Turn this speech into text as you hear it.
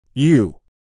You.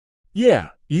 Yeah,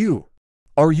 you.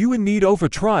 Are you in need of a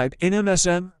tribe in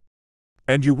MSM?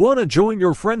 And you wanna join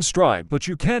your friend's tribe but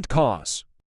you can't cause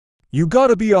you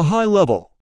gotta be a high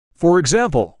level. For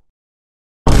example,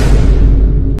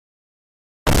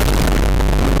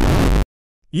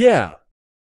 yeah.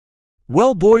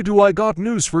 Well boy, do I got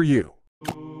news for you.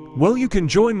 Well, you can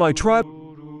join my tribe.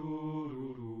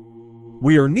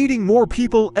 We are needing more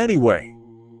people anyway.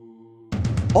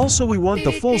 Also, we want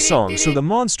the full song, so the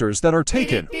monsters that are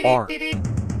taken are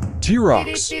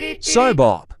T-Rox,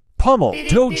 Cybob, Pummel,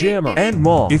 Toe Jammer, and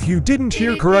Maw. If you didn't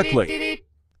hear correctly,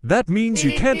 that means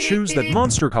you can't choose that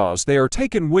monster cause they are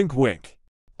taken, wink wink.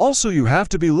 Also, you have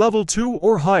to be level 2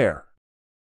 or higher.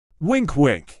 Wink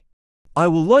wink. I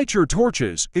will light your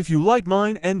torches if you light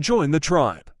mine and join the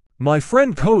tribe. My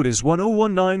friend code is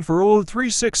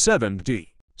 101940367D.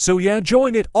 So yeah,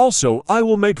 join it. Also, I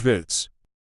will make vids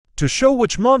to show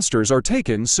which monsters are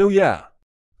taken, so yeah.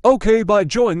 Okay, bye,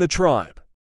 join the tribe.